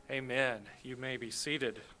Amen. You may be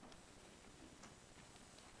seated.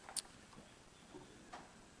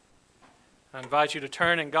 I invite you to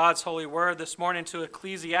turn in God's holy word this morning to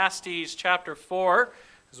Ecclesiastes chapter 4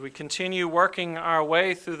 as we continue working our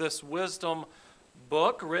way through this wisdom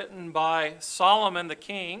book written by Solomon the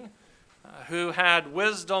king, who had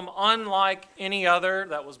wisdom unlike any other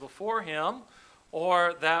that was before him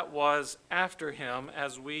or that was after him,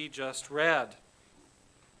 as we just read.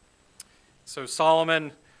 So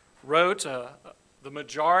Solomon wrote the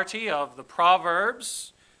majority of the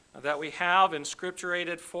Proverbs that we have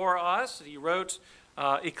inscripturated for us. He wrote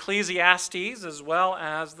Ecclesiastes as well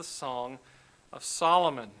as the Song of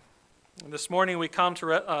Solomon. And this morning we come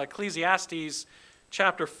to Ecclesiastes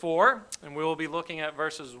chapter 4, and we will be looking at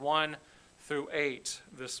verses 1 through 8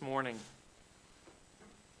 this morning.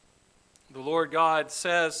 The Lord God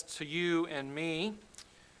says to you and me,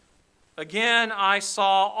 "Again I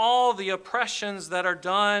saw all the oppressions that are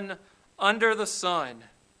done under the sun.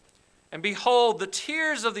 And behold, the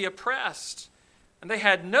tears of the oppressed, and they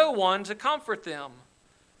had no one to comfort them.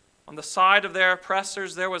 On the side of their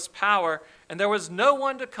oppressors there was power, and there was no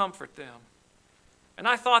one to comfort them. And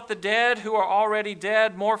I thought the dead who are already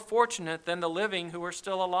dead more fortunate than the living who are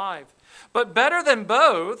still alive. But better than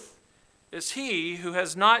both is he who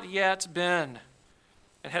has not yet been,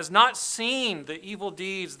 and has not seen the evil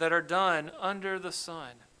deeds that are done under the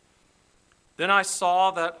sun. Then I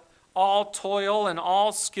saw that all toil and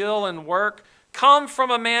all skill and work come from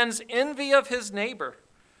a man's envy of his neighbor.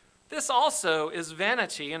 This also is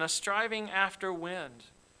vanity and a striving after wind.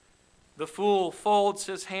 The fool folds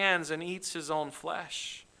his hands and eats his own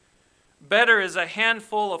flesh. Better is a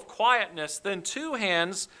handful of quietness than 2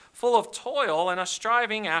 hands full of toil and a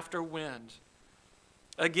striving after wind.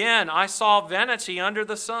 Again, I saw vanity under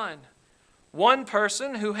the sun. One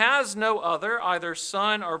person who has no other, either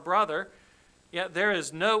son or brother, yet there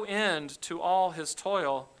is no end to all his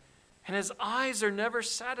toil, and his eyes are never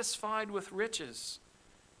satisfied with riches,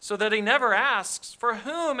 so that he never asks, 'For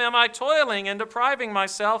whom am I toiling and depriving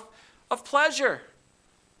myself of pleasure?'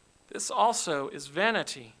 This also is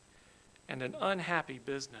vanity and an unhappy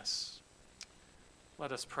business."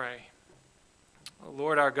 Let us pray. O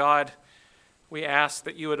Lord our God, we ask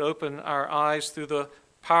that you would open our eyes through the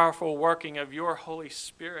powerful working of your Holy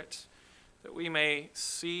Spirit, that we may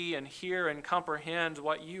see and hear and comprehend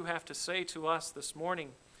what you have to say to us this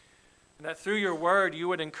morning, and that through your word you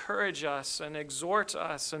would encourage us and exhort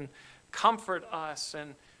us and comfort us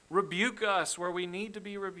and rebuke us where we need to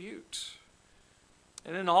be rebuked.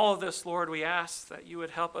 And in all of this, Lord, we ask that you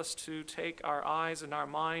would help us to take our eyes and our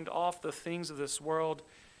mind off the things of this world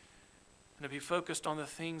and to be focused on the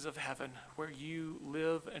things of heaven, where you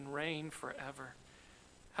live and reign forever.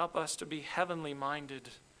 Help us to be heavenly minded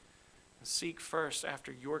and seek first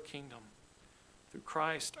after your kingdom. Through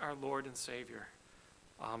Christ our Lord and Savior.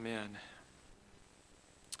 Amen.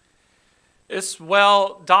 It's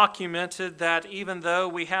well documented that even though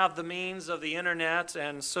we have the means of the internet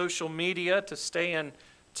and social media to stay in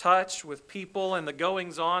touch with people and the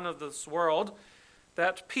goings-on of this world,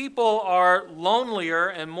 that people are lonelier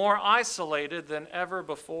and more isolated than ever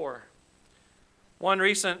before. One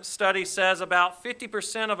recent study says about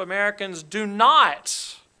 50% of Americans do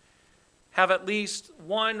not have at least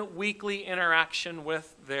one weekly interaction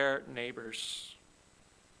with their neighbors.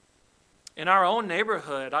 In our own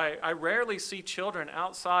neighborhood, I rarely see children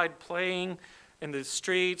outside playing in the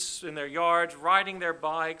streets, in their yards, riding their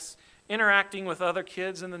bikes, interacting with other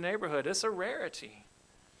kids in the neighborhood. It's a rarity.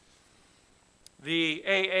 The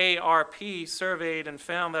AARP surveyed and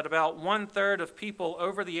found that about 1/3 of people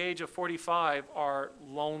over the age of 45 are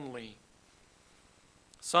lonely.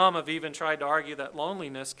 Some have even tried to argue that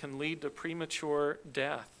loneliness can lead to premature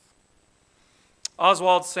death.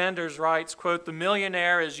 Oswald Sanders writes, quote, "The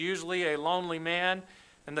millionaire is usually a lonely man,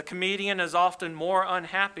 and the comedian is often more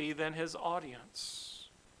unhappy than his audience."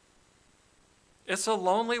 It's a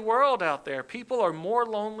lonely world out there. People are more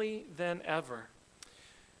lonely than ever.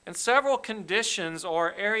 And several conditions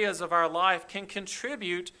or areas of our life can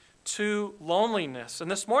contribute to loneliness. And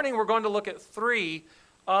this morning we're going to look at 3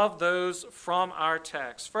 of those from our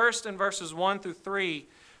text. First, in verses 1 through 3,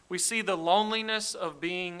 we see the loneliness of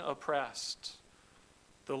being oppressed.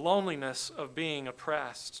 The loneliness of being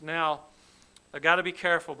oppressed. Now, I've got to be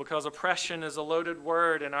careful because oppression is a loaded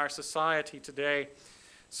word in our society today.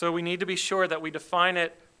 So we need to be sure that we define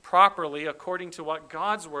it properly according to what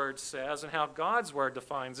God's word says and how God's word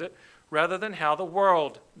defines it, rather than how the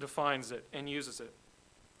world defines it and uses it.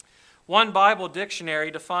 One Bible dictionary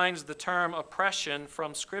defines the term oppression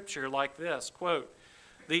from Scripture like this, quote,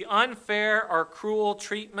 "The unfair or cruel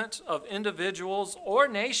treatment of individuals or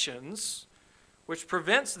nations which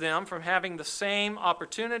prevents them from having the same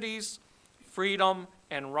opportunities, freedom,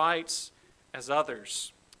 and rights as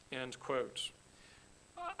others." End quote.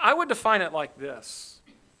 I would define it like this: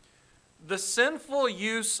 the sinful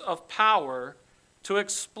use of power to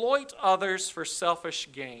exploit others for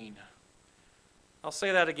selfish gain. I'll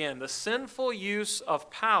say that again: the sinful use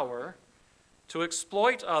of power to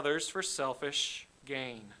exploit others for selfish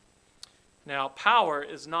gain. Now, power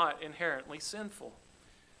is not inherently sinful.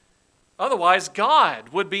 Otherwise, God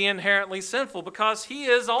would be inherently sinful because He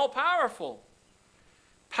is all-powerful.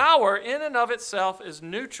 Power in and of itself is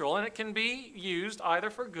neutral, and it can be used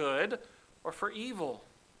either for good or for evil.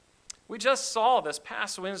 We just saw this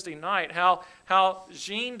past Wednesday night how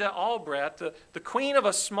Jeanne d'Albret, the queen of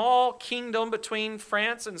a small kingdom between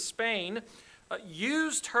France and Spain,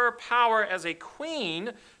 used her power as a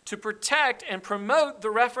queen to protect and promote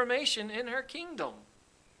the Reformation in her kingdom.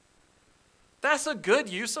 That's a good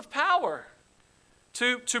use of power.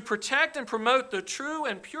 To protect and promote the true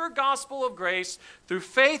and pure gospel of grace through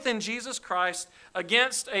faith in Jesus Christ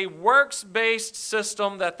against a works-based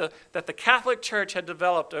system that the Catholic Church had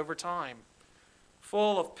developed over time,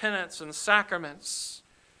 full of penance and sacraments.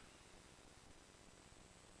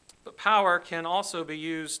 But power can also be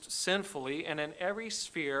used sinfully and in every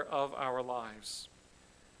sphere of our lives.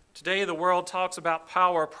 Today, the world talks about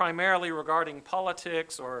power primarily regarding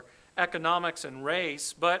politics or economics and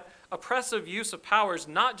race, but oppressive use of power is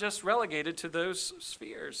not just relegated to those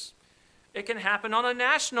spheres. It can happen on a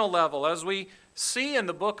national level, as we see in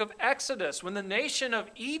the book of Exodus, when the nation of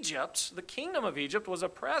Egypt, the kingdom of Egypt, was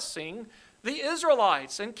oppressing the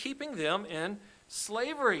Israelites and keeping them in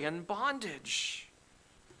slavery and bondage.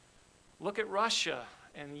 Look at Russia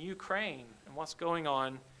and Ukraine and what's going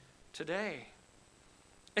on today.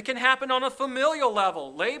 It can happen on a familial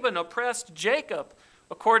level. Laban oppressed Jacob,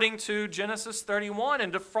 according to Genesis 31,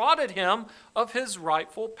 and defrauded him of his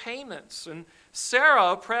rightful payments. And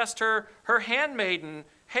Sarah oppressed her handmaiden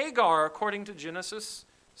Hagar, according to Genesis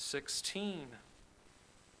 16.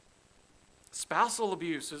 Spousal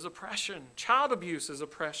abuse is oppression. Child abuse is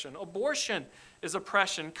oppression. Abortion is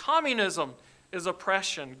oppression. Communism is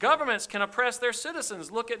oppression. Governments can oppress their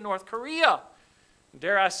citizens. Look at North Korea.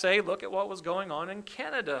 Dare I say, look at what was going on in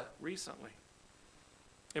Canada recently.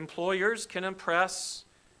 Employers can oppress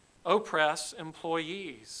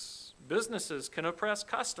employees. Businesses can oppress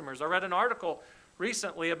customers. I read an article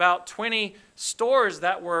recently about 20 stores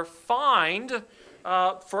that were fined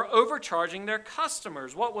for overcharging their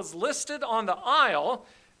customers. What was listed on the aisle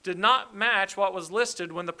did not match what was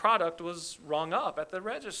listed when the product was rung up at the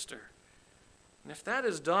register. And if that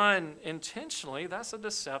is done intentionally, that's a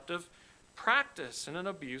deceptive practice and an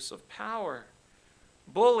abuse of power.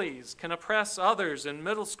 Bullies can oppress others in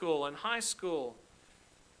middle school and high school.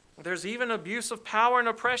 There's even abuse of power and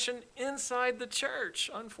oppression inside the church,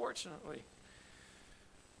 unfortunately.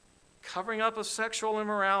 Covering up of sexual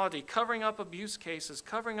immorality, covering up abuse cases,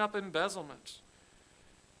 covering up embezzlement.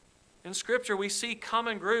 In Scripture, we see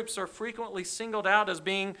common groups are frequently singled out as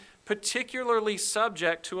being particularly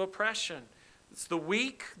subject to oppression. It's the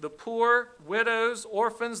weak, the poor, widows,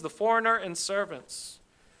 orphans, the foreigner, and servants.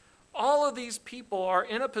 All of these people are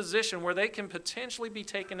in a position where they can potentially be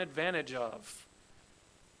taken advantage of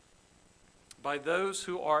by those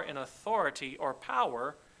who are in authority or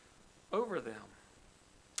power over them.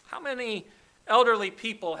 How many elderly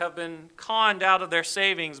people have been conned out of their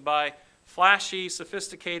savings by flashy,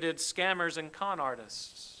 sophisticated scammers and con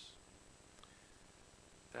artists?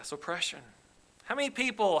 That's oppression. How many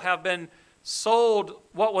people have been sold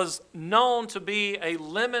what was known to be a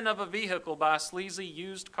lemon of a vehicle by a sleazy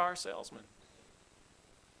used car salesman?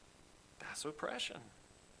 That's oppression.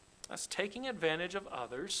 That's taking advantage of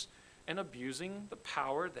others and abusing the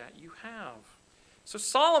power that you have. So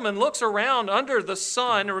Solomon looks around under the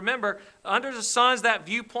sun. And remember, under the sun is that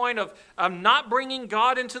viewpoint of I'm not bringing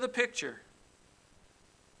God into the picture.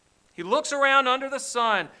 He looks around under the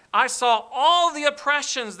sun. I saw all the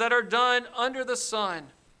oppressions that are done under the sun.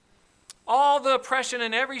 All the oppression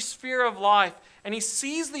in every sphere of life. And he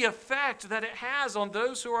sees the effect that it has on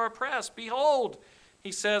those who are oppressed. Behold,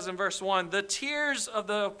 he says in verse 1, the tears of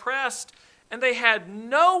the oppressed, and they had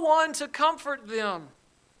no one to comfort them.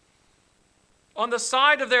 On the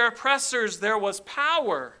side of their oppressors there was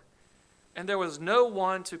power, and there was no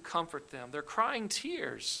one to comfort them. They're crying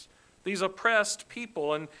tears, these oppressed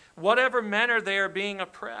people, in whatever manner they are being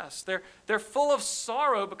oppressed. They're full of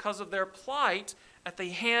sorrow because of their plight at the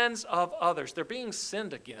hands of others. They're being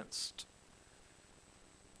sinned against.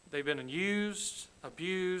 They've been used,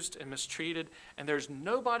 abused, and mistreated, and there's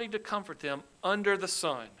nobody to comfort them under the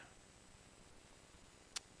sun.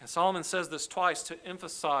 And Solomon says this twice to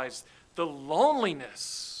emphasize the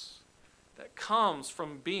loneliness that comes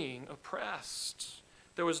from being oppressed.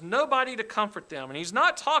 There was nobody to comfort them. And he's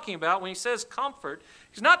not talking about, when he says comfort,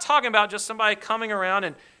 he's not talking about just somebody coming around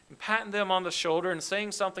and patting them on the shoulder and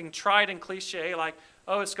saying something trite and cliche like,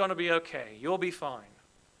 oh, it's going to be okay, you'll be fine.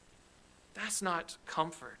 That's not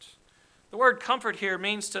comfort. The word comfort here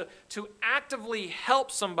means to actively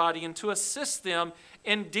help somebody and to assist them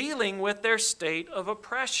in dealing with their state of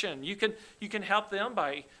oppression. You can help them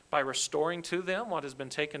by restoring to them what has been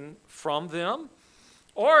taken from them,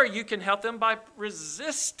 or you can help them by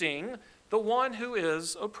resisting the one who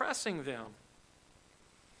is oppressing them.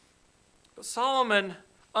 But Solomon,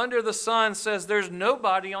 under the sun, says there's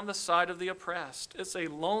nobody on the side of the oppressed. It's a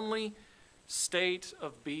lonely state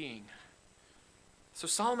of being. So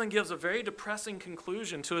Solomon gives a very depressing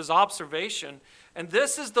conclusion to his observation, and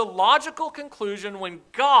this is the logical conclusion when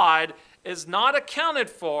God is not accounted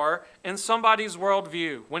for in somebody's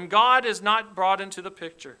worldview, when God is not brought into the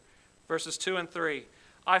picture. Verses 2 and 3.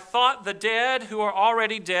 I thought the dead who are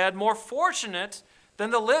already dead more fortunate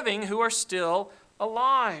than the living who are still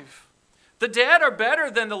alive. The dead are better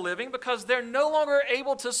than the living because they're no longer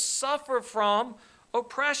able to suffer from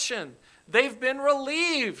oppression. They've been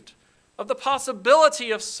relieved of the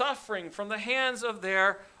possibility of suffering from the hands of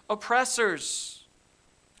their oppressors.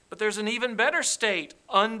 But there's an even better state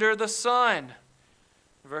under the sun.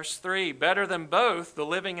 Verse 3, better than both the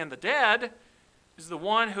living and the dead is the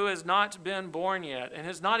one who has not been born yet and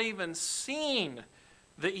has not even seen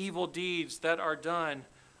the evil deeds that are done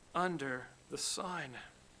under the sun.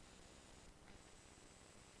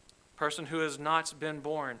 Person who has not been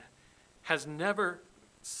born has never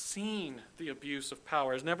seen the abuse of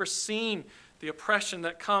power, has never seen the oppression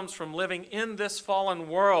that comes from living in this fallen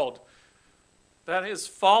world that is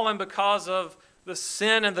fallen because of the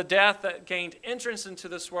sin and the death that gained entrance into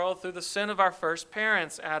this world through the sin of our first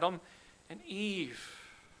parents, Adam and Eve.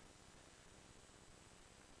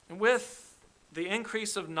 And with the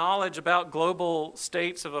increase of knowledge about global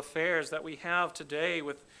states of affairs that we have today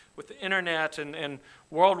with the internet and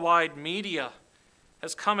worldwide media,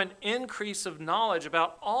 has come an increase of knowledge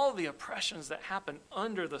about all the oppressions that happen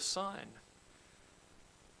under the sun.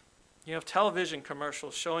 You have television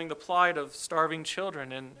commercials showing the plight of starving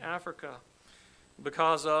children in Africa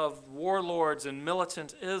because of warlords and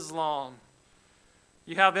militant Islam.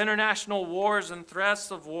 You have international wars and threats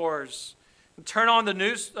of wars. Turn on the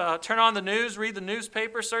news, read the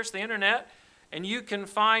newspaper, search the internet, and you can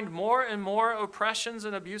find more and more oppressions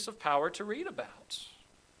and abuse of power to read about.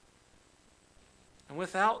 And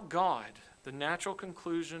without God, the natural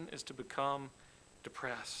conclusion is to become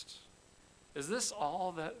depressed. Is this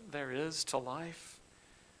all that there is to life?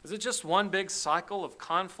 Is it just one big cycle of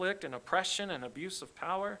conflict and oppression and abuse of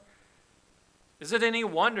power? Is it any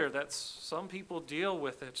wonder that some people deal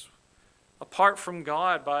with it apart from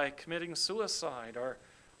God by committing suicide or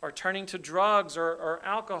turning to drugs or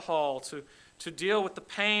alcohol to deal with the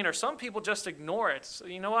pain, or some people just ignore it? So,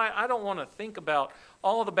 I don't want to think about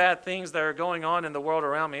all the bad things that are going on in the world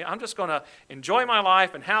around me. I'm just going to enjoy my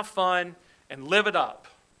life and have fun and live it up.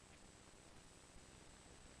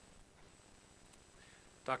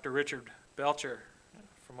 Dr. Richard Belcher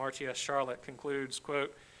from RTS Charlotte concludes,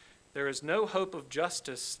 quote, there is no hope of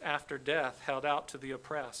justice after death held out to the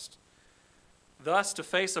oppressed. Thus, to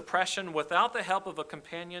face oppression without the help of a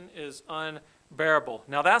companion is unbearable.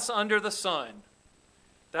 Now, that's under the sun.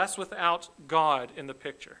 That's without God in the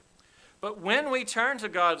picture. But when we turn to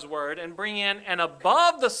God's word and bring in an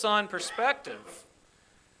above the sun perspective,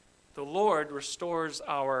 the Lord restores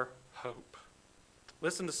our hope.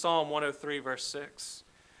 Listen to Psalm 103, verse 6.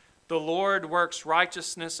 The Lord works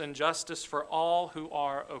righteousness and justice for all who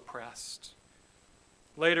are oppressed.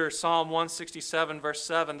 Later, Psalm 167, verse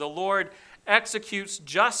 7. The Lord executes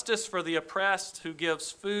justice for the oppressed, who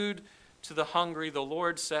gives food to the hungry. The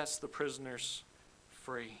Lord sets the prisoners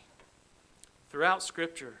free. Throughout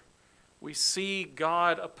Scripture, we see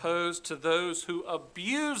God opposed to those who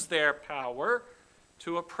abuse their power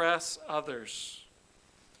to oppress others.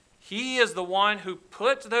 He is the one who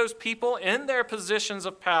put those people in their positions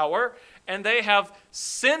of power, and they have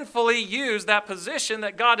sinfully used that position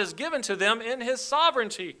that God has given to them in His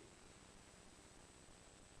sovereignty.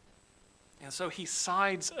 And so He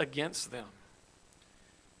sides against them.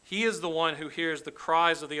 He is the one who hears the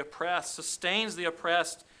cries of the oppressed, sustains the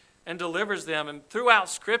oppressed, and delivers them. And throughout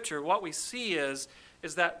Scripture, what we see is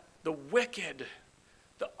that the wicked,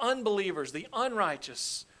 the unbelievers, the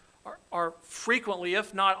unrighteous are frequently,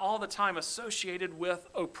 if not all the time, associated with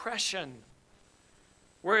oppression,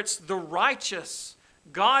 where it's the righteous,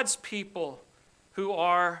 God's people, who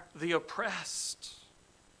are the oppressed.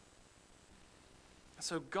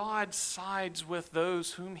 So God sides with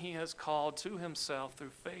those whom he has called to himself through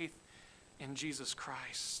faith in Jesus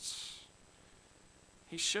Christ.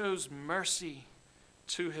 He shows mercy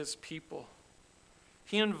to his people.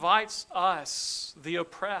 He invites us, the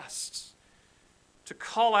oppressed, to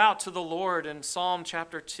call out to the Lord in Psalm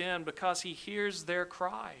chapter 10 because he hears their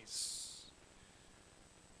cries.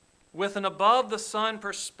 With an above-the-sun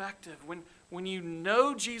perspective, when you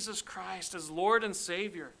know Jesus Christ as Lord and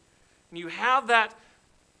Savior, and you have that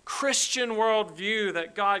Christian worldview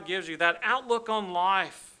that God gives you, that outlook on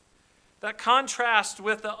life, that contrast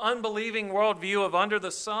with the unbelieving worldview of under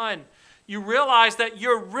the sun, you realize that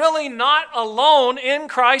you're really not alone in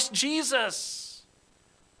Christ Jesus.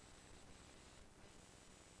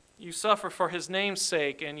 You suffer for his name's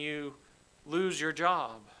sake and you lose your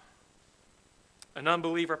job. An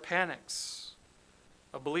unbeliever panics.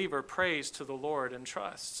 A believer prays to the Lord and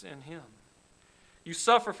trusts in him. You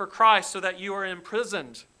suffer for Christ so that you are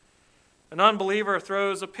imprisoned. An unbeliever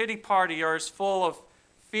throws a pity party or is full of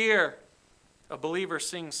fear. A believer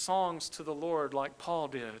sings songs to the Lord like Paul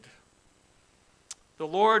did. The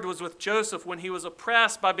Lord was with Joseph when he was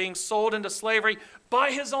oppressed by being sold into slavery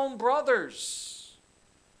by his own brothers.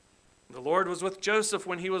 The Lord was with Joseph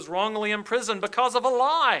when he was wrongly imprisoned because of a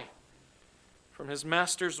lie from his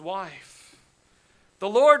master's wife. The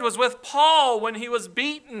Lord was with Paul when he was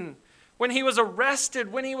beaten, when he was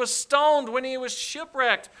arrested, when he was stoned, when he was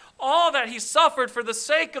shipwrecked. All that he suffered for the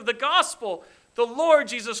sake of the gospel. The Lord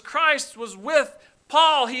Jesus Christ was with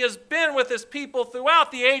Paul. He has been with his people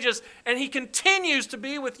throughout the ages, and he continues to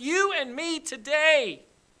be with you and me today.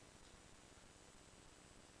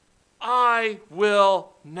 I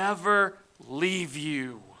will never leave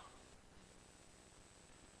you.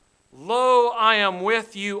 Lo, I am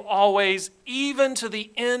with you always, even to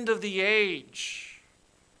the end of the age.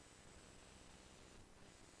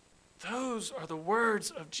 Those are the words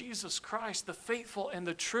of Jesus Christ, the faithful and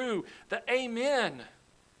the true, the Amen.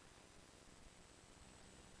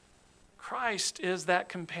 Christ is that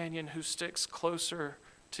companion who sticks closer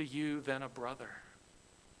to you than a brother.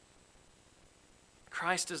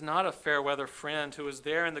 Christ is not a fair-weather friend who is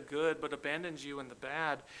there in the good but abandons you in the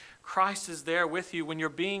bad. Christ is there with you when you're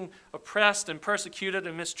being oppressed and persecuted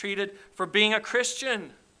and mistreated for being a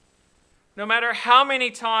Christian. No matter how many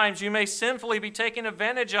times you may sinfully be taken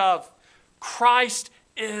advantage of, Christ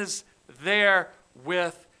is there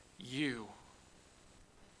with you.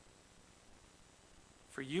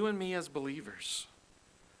 For you and me as believers,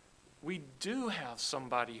 we do have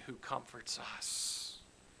somebody who comforts us.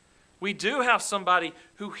 We do have somebody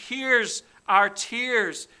who hears our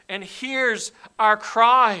tears and hears our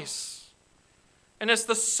cries. And it's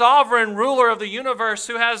the sovereign ruler of the universe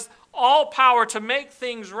who has all power to make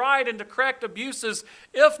things right and to correct abuses,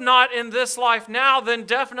 if not in this life now, then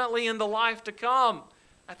definitely in the life to come,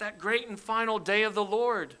 at that great and final day of the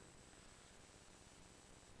Lord.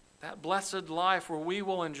 That blessed life where we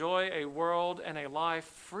will enjoy a world and a life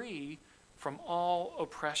free from all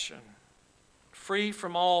oppression, free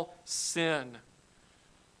from all sin.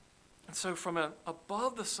 And so from an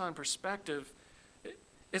above-the-sun perspective,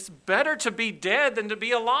 it's better to be dead than to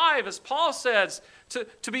be alive, as Paul says.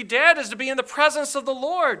 To be dead is to be in the presence of the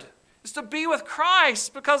Lord. It's to be with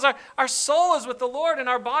Christ because our soul is with the Lord and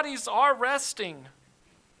our bodies are resting.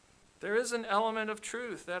 There is an element of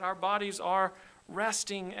truth that our bodies are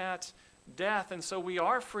resting at death, and so we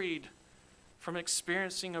are freed from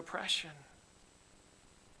experiencing oppression.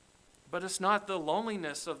 But it's not the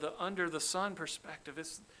loneliness of the under-the-sun perspective.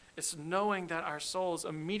 It's knowing that our souls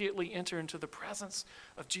immediately enter into the presence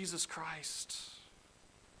of Jesus Christ.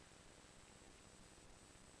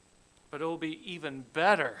 But it will be even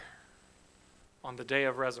better on the day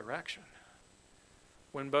of resurrection,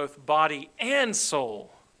 when both body and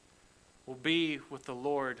soul will be with the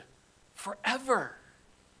Lord forever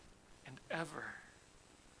and ever.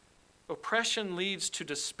 Oppression leads to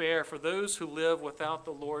despair for those who live without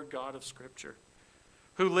the Lord God of Scripture,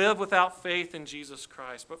 who live without faith in Jesus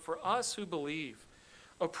Christ. But for us who believe,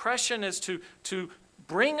 oppression is to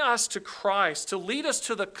bring us to Christ, to lead us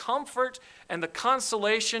to the comfort and the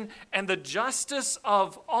consolation and the justice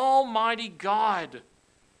of Almighty God,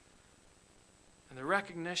 and the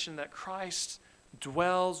recognition that Christ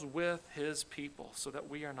dwells with his people so that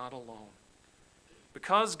we are not alone.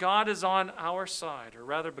 Because God is on our side, or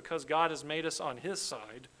rather because God has made us on his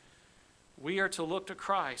side, we are to look to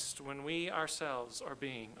Christ when we ourselves are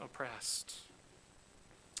being oppressed.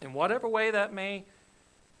 In whatever way that may,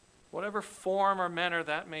 whatever form or manner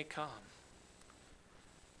that may come.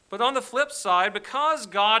 But on the flip side, because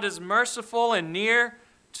God is merciful and near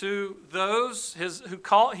to those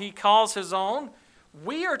he calls his own,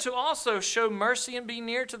 we are to also show mercy and be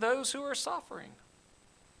near to those who are suffering.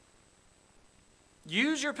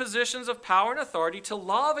 Use your positions of power and authority to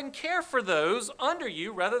love and care for those under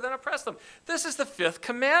you rather than oppress them. This is the fifth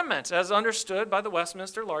commandment, as understood by the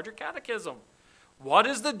Westminster Larger Catechism. What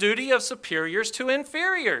is the duty of superiors to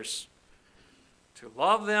inferiors? To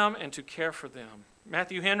love them and to care for them.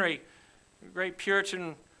 Matthew Henry, a great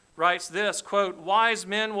Puritan, writes this, quote, "Wise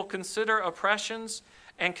men will consider oppressions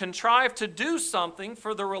and contrive to do something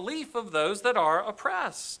for the relief of those that are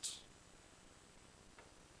oppressed."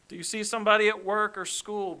 Do you see somebody at work or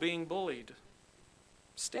school being bullied?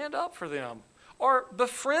 Stand up for them or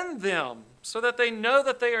befriend them so that they know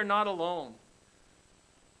that they are not alone.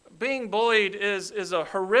 Being bullied is a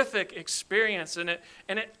horrific experience, and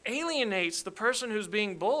it alienates the person who's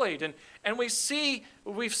being bullied. And we've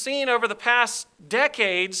seen over the past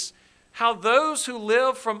decades how those who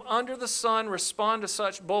live from under the sun respond to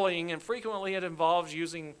such bullying, and frequently it involves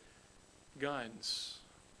using guns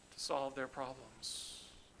to solve their problems.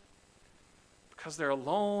 Because they're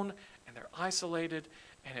alone and they're isolated,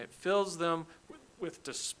 and it fills them with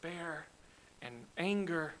despair and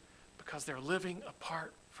anger because they're living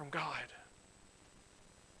apart from God.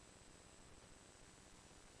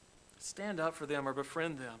 Stand up for them or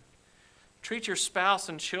befriend them. Treat your spouse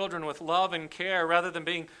and children with love and care rather than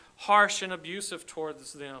being harsh and abusive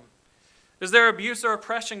towards them. Is there abuse or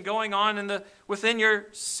oppression going on within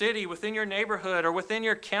your city, within your neighborhood, or within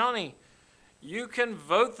your county? You can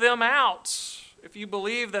vote them out if you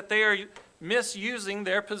believe that they are misusing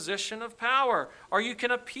their position of power. Or you can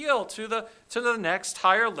appeal to the next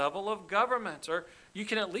higher level of government. Or you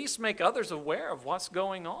can at least make others aware of what's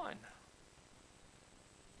going on.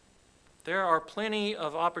 There are plenty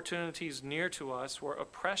of opportunities near to us where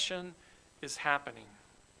oppression is happening.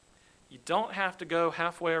 You don't have to go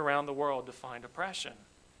halfway around the world to find oppression.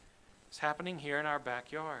 It's happening here in our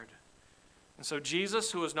backyard. And so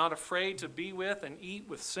Jesus, who is not afraid to be with and eat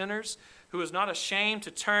with sinners, who is not ashamed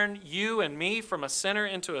to turn you and me from a sinner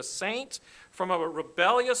into a saint, from a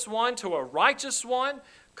rebellious one to a righteous one,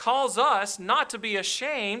 calls us not to be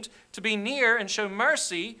ashamed, to be near and show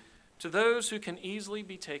mercy to those who can easily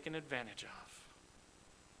be taken advantage of.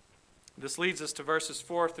 This leads us to verses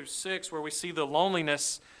 4 through 6, where we see the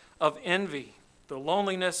loneliness of envy. The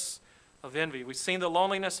loneliness of envy. We've seen the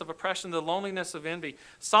loneliness of oppression, the loneliness of envy.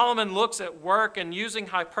 Solomon looks at work and, using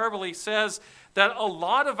hyperbole, says that a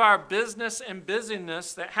lot of our business and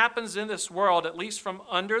busyness that happens in this world, at least from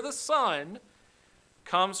under the sun,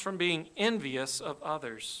 comes from being envious of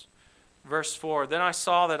others. Verse 4, "Then I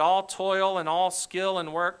saw that all toil and all skill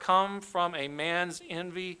and work come from a man's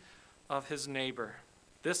envy of his neighbor.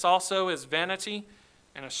 This also is vanity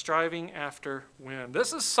and a striving after wind."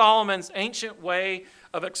 This is Solomon's ancient way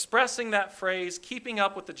of expressing that phrase, keeping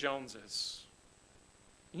up with the Joneses.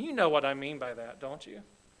 You know what I mean by that, don't you?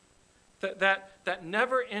 That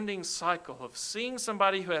never-ending cycle of seeing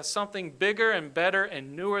somebody who has something bigger and better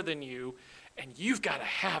and newer than you, and you've got to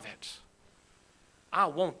have it. I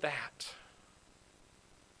want that.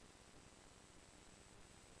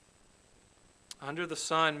 Under the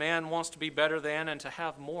sun, man wants to be better than and to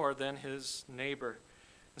have more than his neighbor.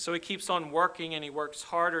 And so he keeps on working, and he works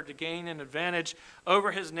harder to gain an advantage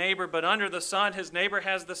over his neighbor. But under the sun, his neighbor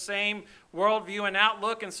has the same worldview and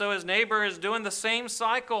outlook, and so his neighbor is doing the same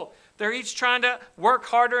cycle. They're each trying to work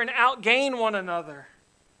harder and outgain one another.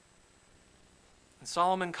 And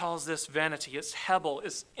Solomon calls this vanity. It's hebel.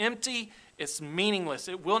 It's empty. It's meaningless.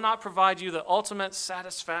 It will not provide you the ultimate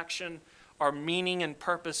satisfaction or meaning and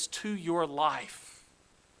purpose to your life.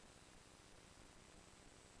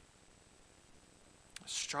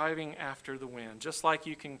 Striving after the wind. Just like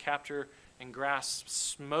you can capture and grasp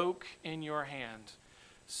smoke in your hand,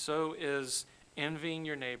 so is envying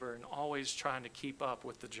your neighbor and always trying to keep up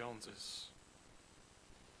with the Joneses.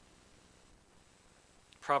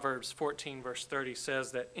 Proverbs 14 verse 30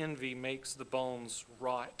 says that envy makes the bones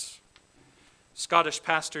rot. Scottish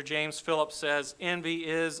pastor James Phillips says, envy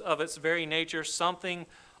is of its very nature something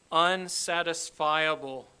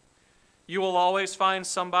unsatisfiable. You will always find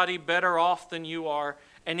somebody better off than you are.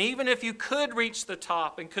 And even if you could reach the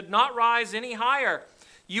top and could not rise any higher,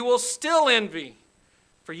 you will still envy.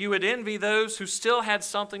 For you would envy those who still had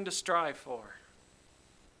something to strive for.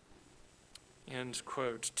 End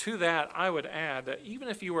quote. To that, I would add that even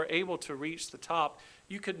if you were able to reach the top,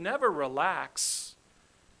 you could never relax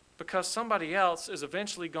because somebody else is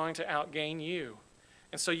eventually going to outgain you.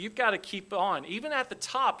 And so you've got to keep on. Even at the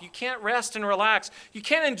top, you can't rest and relax. You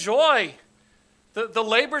can't enjoy the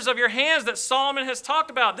labors of your hands that Solomon has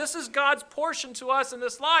talked about. This is God's portion to us in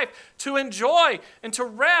this life, to enjoy and to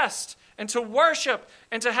rest and to worship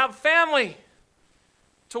and to have family.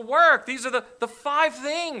 to work. These are the 5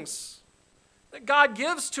 things that God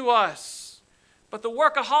gives to us. But the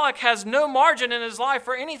workaholic has no margin in his life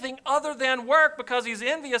for anything other than work because he's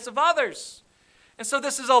envious of others. And so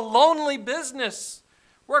this is a lonely business,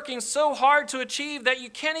 working so hard to achieve that you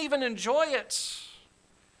can't even enjoy it,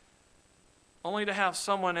 only to have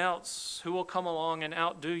someone else who will come along and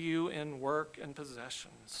outdo you in work and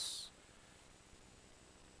possessions.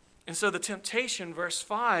 And so the temptation, verse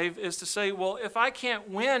 5, is to say, well, if I can't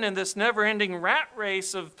win in this never-ending rat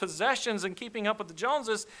race of possessions and keeping up with the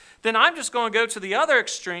Joneses, then I'm just going to go to the other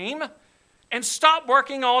extreme and stop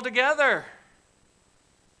working altogether.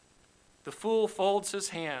 The fool folds his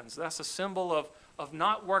hands. That's a symbol of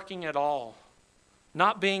not working at all,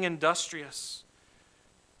 not being industrious.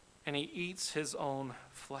 And he eats his own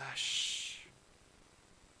flesh.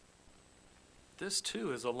 This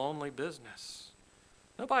too is a lonely business.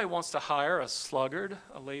 Nobody wants to hire a sluggard,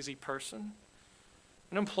 a lazy person.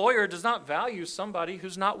 An employer does not value somebody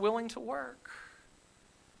who's not willing to work.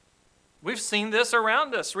 We've seen this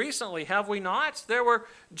around us recently, have we not? There were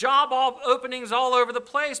job openings all over the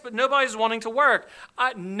place, but nobody's wanting to work.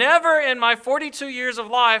 Never in my 42 years of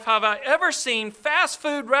life have I ever seen fast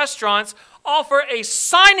food restaurants offer a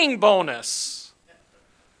signing bonus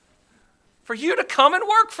for you to come and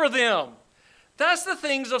work for them. That's the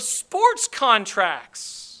things of sports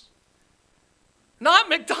contracts, not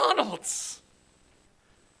McDonald's.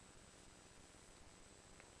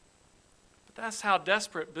 But that's how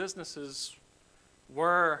desperate businesses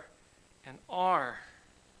were and are.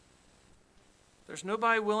 There's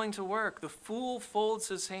nobody willing to work. The fool folds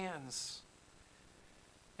his hands,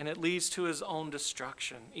 and it leads to his own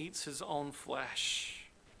destruction, eats his own flesh.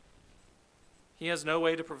 He has no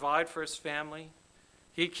way to provide for his family.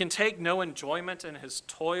 He can take no enjoyment in his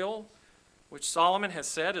toil, which Solomon has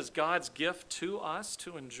said is God's gift to us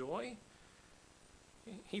to enjoy.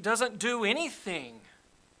 He doesn't do anything.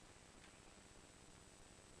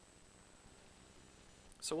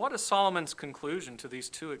 So what is Solomon's conclusion to these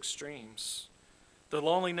 2 extremes? The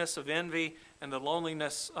loneliness of envy and the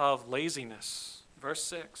loneliness of laziness. Verse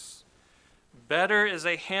 6, better is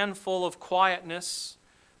a handful of quietness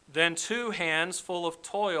than 2 hands full of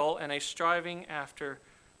toil and a striving after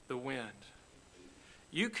the wind.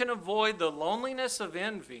 You can avoid the loneliness of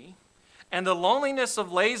envy and the loneliness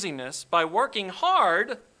of laziness by working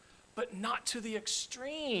hard, but not to the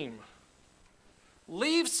extreme.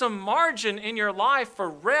 Leave some margin in your life for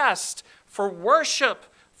rest, for worship,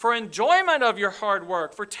 for enjoyment of your hard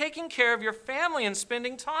work, for taking care of your family and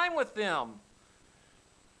spending time with them.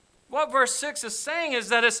 What verse 6 is saying is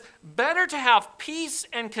that it's better to have peace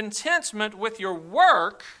and contentment with your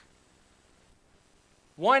work,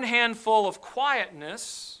 1 handful of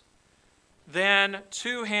quietness, than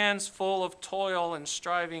 2 hands full of toil and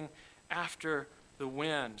striving after the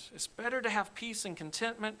wind. It's better to have peace and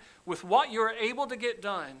contentment with what you're able to get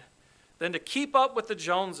done than to keep up with the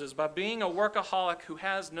Joneses by being a workaholic who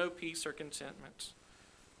has no peace or contentment.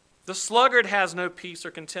 The sluggard has no peace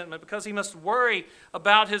or contentment because he must worry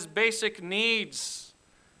about his basic needs.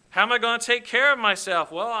 How am I going to take care of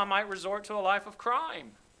myself? Well, I might resort to a life of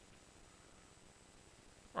crime.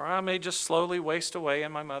 Or I may just slowly waste away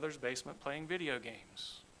in my mother's basement playing video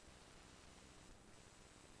games.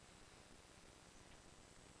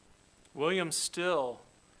 William Still,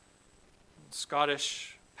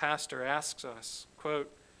 Scottish pastor, asks us,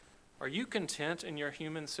 quote, "Are you content in your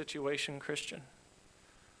human situation, Christian?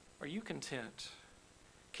 Are you content?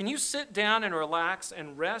 Can you sit down and relax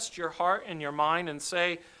and rest your heart and your mind and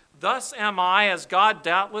say, 'Thus am I as God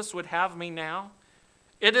doubtless would have me now?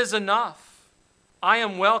 It is enough. I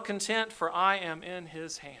am well content, for I am in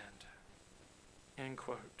his hand.'" End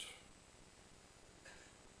quote.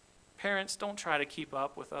 Parents, don't try to keep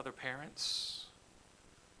up with other parents.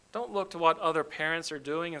 Don't look to what other parents are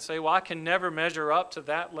doing and say, "Well, I can never measure up to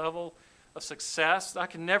that level of success. I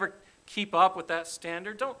can never keep up with that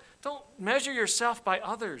standard." Don't measure yourself by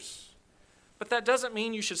others. But that doesn't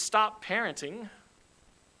mean you should stop parenting,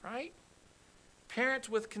 right? Parent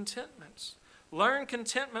with contentment. Learn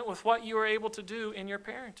contentment with what you are able to do in your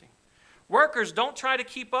parenting. Workers, don't try to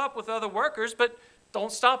keep up with other workers, but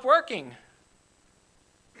don't stop working.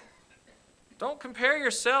 Don't compare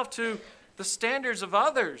yourself to the standards of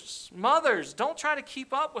others. Mothers, don't try to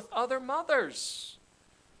keep up with other mothers.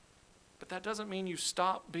 But that doesn't mean you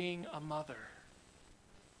stop being a mother.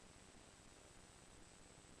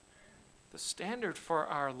 The standard for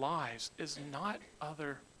our lives is not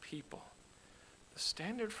other people. The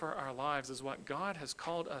standard for our lives is what God has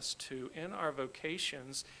called us to in our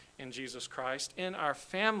vocations in Jesus Christ, in our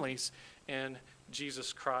families in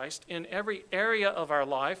Jesus Christ in every area of our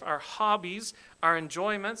life, our hobbies, our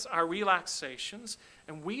enjoyments, our relaxations,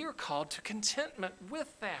 and we are called to contentment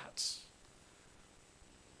with that.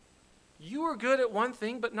 You are good at one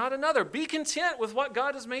thing, but not another. Be content with what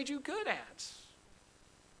God has made you good at.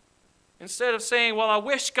 Instead of saying, well, I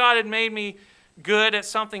wish God had made me good at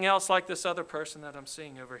something else like this other person that I'm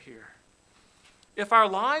seeing over here. If our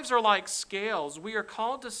lives are like scales, we are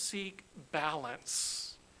called to seek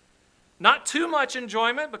balance. Not too much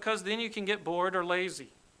enjoyment, because then you can get bored or lazy.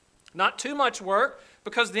 Not too much work,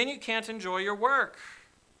 because then you can't enjoy your work.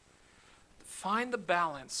 Find the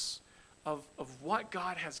balance of what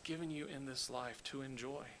God has given you in this life to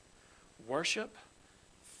enjoy. Worship,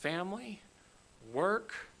 family,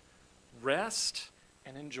 work, rest,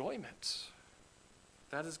 and enjoyment.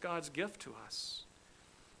 That is God's gift to us.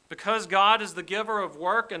 Because God is the giver of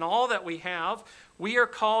work and all that we have, we are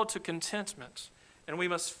called to contentment. And we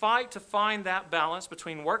must fight to find that balance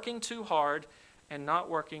between working too hard and not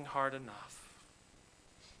working hard enough.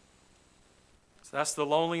 So that's the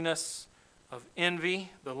loneliness of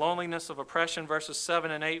envy, the loneliness of oppression, verses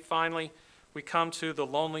 7 and 8. Finally, we come to the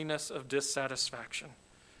loneliness of dissatisfaction.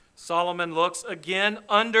 Solomon looks again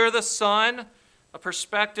under the sun, a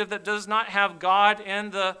perspective that does not have God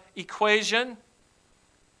in the equation.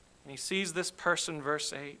 And he sees this person,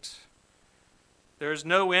 verse 8. There is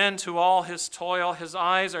no end to all his toil. His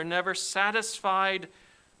eyes are never satisfied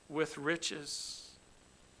with riches.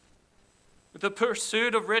 The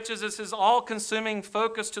pursuit of riches is his all-consuming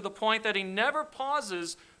focus, to the point that he never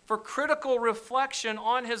pauses for critical reflection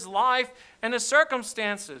on his life and his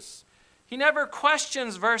circumstances. He never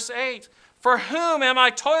questions, verse 8, for whom am I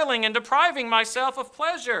toiling and depriving myself of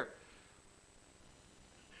pleasure?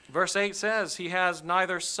 Verse 8 says he has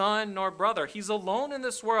neither son nor brother. He's alone in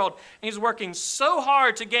this world, and he's working so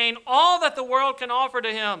hard to gain all that the world can offer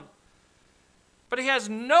to him. But he has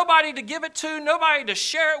nobody to give it to, nobody to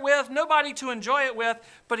share it with, nobody to enjoy it with.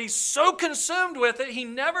 But he's so consumed with it, he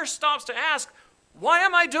never stops to ask, why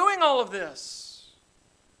am I doing all of this?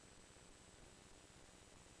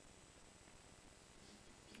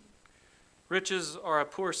 Riches are a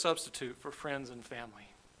poor substitute for friends and family.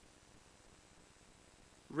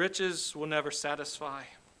 Riches will never satisfy.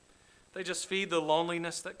 They just feed the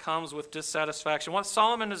loneliness that comes with dissatisfaction. What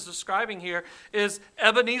Solomon is describing here is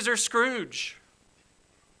Ebenezer Scrooge.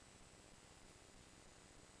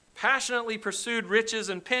 Passionately pursued riches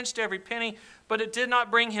and pinched every penny, but it did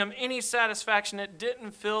not bring him any satisfaction. It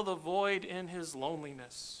didn't fill the void in his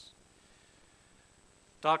loneliness.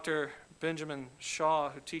 Dr. Benjamin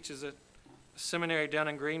Shaw, who teaches at a seminary down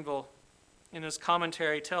in Greenville, in his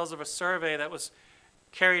commentary tells of a survey that was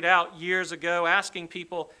carried out years ago asking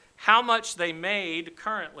people how much they made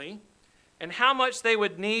currently and how much they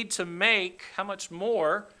would need to make, how much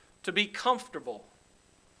more, to be comfortable.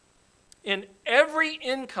 In every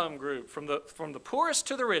income group, from the poorest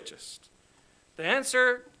to the richest, the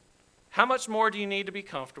answer, how much more do you need to be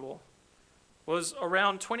comfortable, was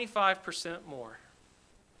around 25% more.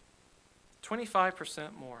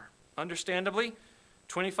 25% more. Understandably,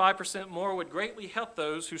 25% more would greatly help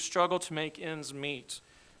those who struggle to make ends meet.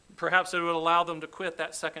 Perhaps it would allow them to quit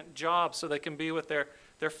that second job so they can be with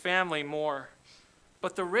their family more.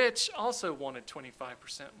 But the rich also wanted 25%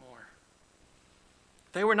 more.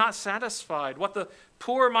 They were not satisfied. What the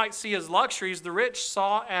poor might see as luxuries, the rich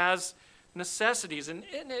saw as necessities. And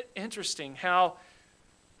isn't it interesting how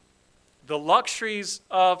the luxuries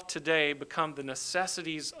of today become the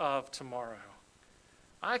necessities of tomorrow?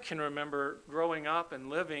 I can remember growing up and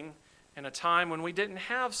living in a time when we didn't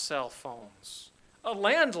have cell phones. A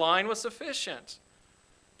landline was sufficient.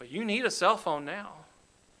 But you need a cell phone now.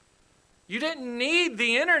 You didn't need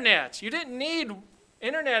the internet. You didn't need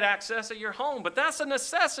internet access at your home, but that's a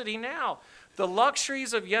necessity now. The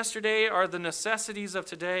luxuries of yesterday are the necessities of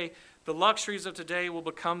today. The luxuries of today will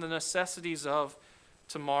become the necessities of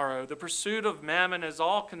tomorrow. The pursuit of mammon is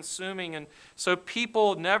all-consuming, and so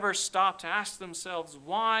people never stop to ask themselves,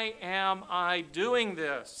 why am I doing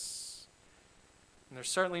this? And they're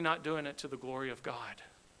certainly not doing it to the glory of God.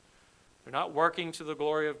 They're not working to the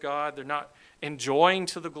glory of God. They're not enjoying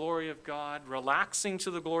to the glory of God, relaxing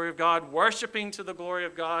to the glory of God, worshiping to the glory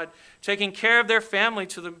of God, taking care of their family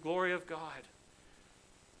to the glory of God.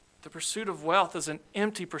 The pursuit of wealth is an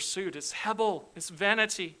empty pursuit. It's hebel, it's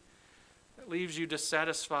vanity. It leaves you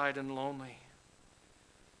dissatisfied and lonely.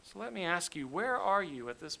 So let me ask you, where are you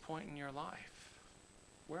at this point in your life?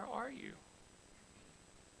 Where are you?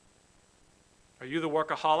 Are you the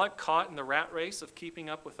workaholic caught in the rat race of keeping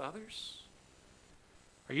up with others?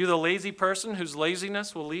 Are you the lazy person whose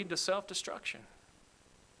laziness will lead to self-destruction?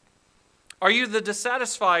 Are you the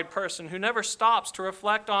dissatisfied person who never stops to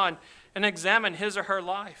reflect on and examine his or her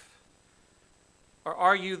life? Or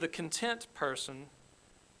are you the content person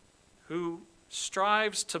who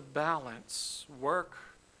strives to balance work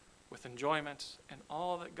with enjoyment and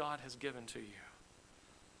all that God has given to you?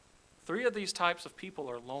 3 of these types of people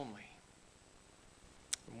are lonely,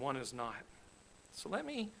 and 1 is not. So let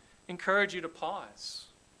me encourage you to pause.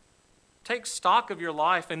 Take stock of your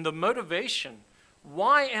life and the motivation.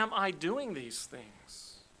 Why am I doing these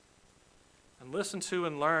things? And listen to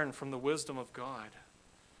and learn from the wisdom of God.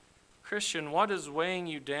 Christian, what is weighing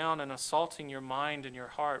you down and assaulting your mind and your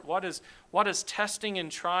heart? What is testing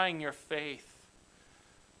and trying your faith?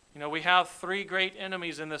 We have 3 great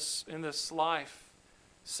enemies in this life: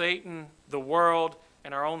 Satan, the world,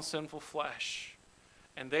 and our own sinful flesh.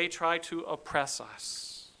 And they try to oppress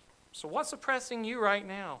us. So what's oppressing you right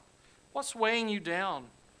now? What's weighing you down?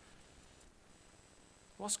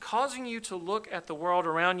 What's causing you to look at the world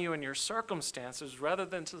around you and your circumstances rather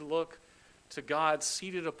than to look to God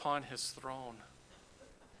seated upon his throne?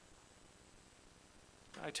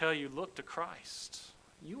 I tell you, look to Christ.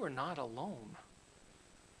 You are not alone.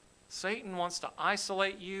 Satan wants to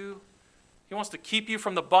isolate you. He wants to keep you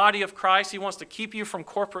from the body of Christ. He wants to keep you from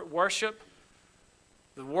corporate worship.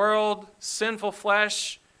 The world, sinful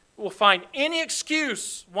flesh, will find any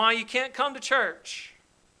excuse why you can't come to church,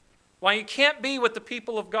 why you can't be with the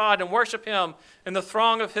people of God and worship him in the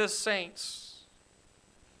throng of his saints.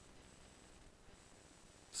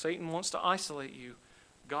 Satan wants to isolate you.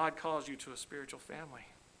 God calls you to a spiritual family.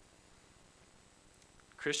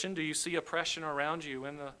 Christian, do you see oppression around you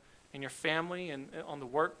in your family and on the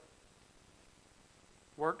work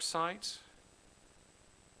site?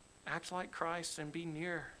 Act like Christ and be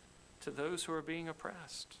near to those who are being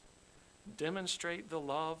oppressed. Demonstrate the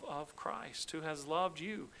love of Christ, who has loved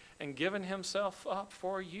you and given himself up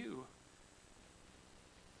for you.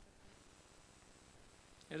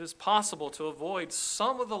 It is possible to avoid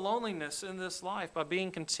some of the loneliness in this life by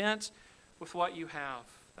being content with what you have.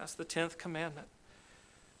 That's the 10th commandment.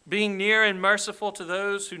 Being near and merciful to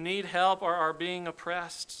those who need help or are being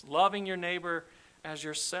oppressed. Loving your neighbor as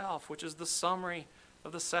yourself, which is the summary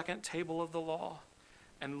of the 2nd table of the law.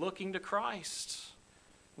 And looking to Christ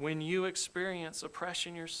when you experience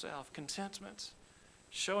oppression yourself. Contentment,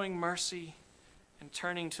 showing mercy, and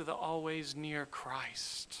turning to the always near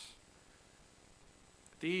Christ.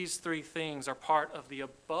 These 3 things are part of the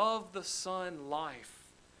above-the-sun life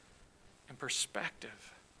and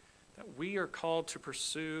perspective that we are called to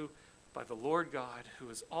pursue by the Lord God,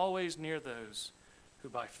 who is always near those who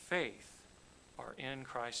by faith are in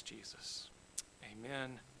Christ Jesus.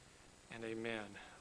 Amen and amen.